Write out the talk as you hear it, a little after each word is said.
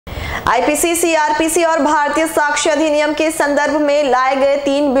IPC, CrPC और भारतीय साक्ष्य अधिनियम के संदर्भ में लाए गए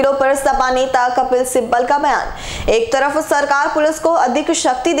 3 बिलों पर सपा नेता कपिल सिब्बल का बयान। एक तरफ सरकार पुलिस को अधिक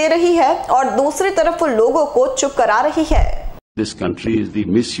शक्ति दे रही है और दूसरी तरफ लोगों को चुप करा रही है। This country is the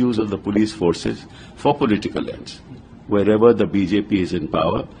misuse of the police forces for political ends. Wherever the BJP is in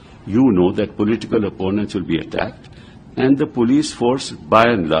power, you know that political opponents will be attacked, and the police force, by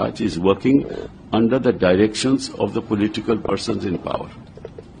and large, is working under the directions of the political persons in power,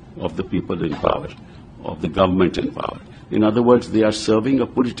 of the people in power, of the government in power. In other words, they are serving a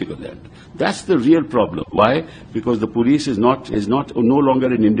political end. That's the real problem. Why? Because the police is no longer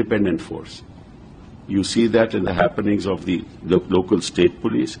an independent force. You see that in the happenings of the local state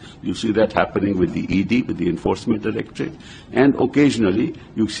police. You see that happening with the ED, with the Enforcement Directorate, and occasionally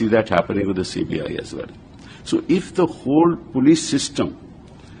you see that happening with the CBI as well. So if the whole police system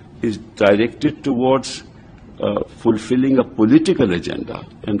is directed towards fulfilling a political agenda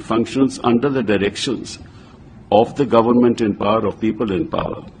and functions under the directions of the government in power, of people in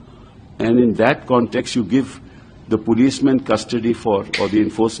power, and in that context you give the policeman custody for, or the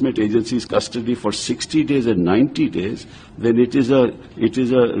enforcement agencies custody for 60 days and 90 days, then it is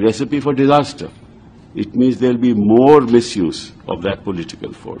a recipe for disaster. It means there will be more misuse of that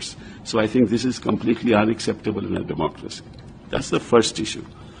political force. So I think this is completely unacceptable in a democracy. That's the first issue.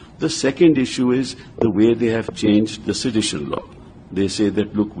 The second issue is the way they have changed the sedition law. They say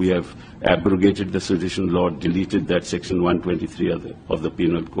that, look, we have abrogated the sedition law, deleted that section 123 of the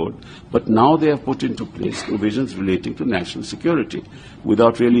Penal Code, but now they have put into place provisions relating to national security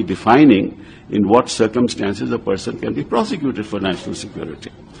without really defining in what circumstances a person can be prosecuted for national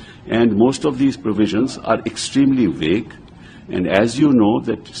security. And most of these provisions are extremely vague, and as you know,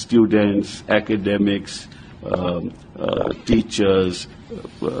 that students, academics, teachers,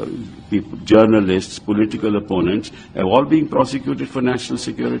 journalists, political opponents have all been prosecuted for national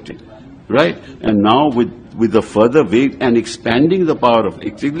security, right? And now with the further vague and expanding the power of,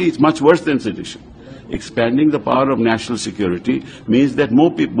 actually it's much worse than sedition. Expanding the power of national security means that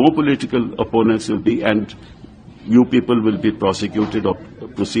more political opponents will be, and you people will be prosecuted or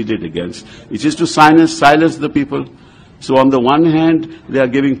proceeded against. It is to silence the people. So on the one hand, they are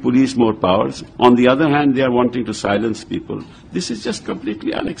giving police more powers. On the other hand, they are wanting to silence people. This is just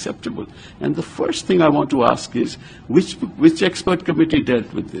completely unacceptable. And the first thing I want to ask is, which expert committee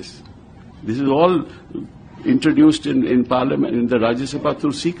dealt with this? This is all introduced in Parliament, in the Rajya Sabha,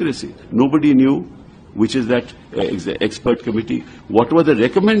 through secrecy. Nobody knew which is that expert committee. What were the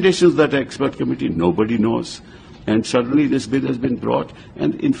recommendations of that expert committee? Nobody knows. And suddenly this bill has been brought,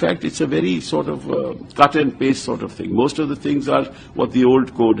 and in fact it's a very sort of cut and paste sort of thing. Most of the things are what the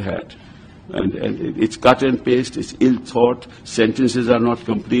old code had, and it's cut and paste, it's ill thought, sentences are not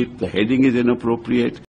complete, the heading is inappropriate.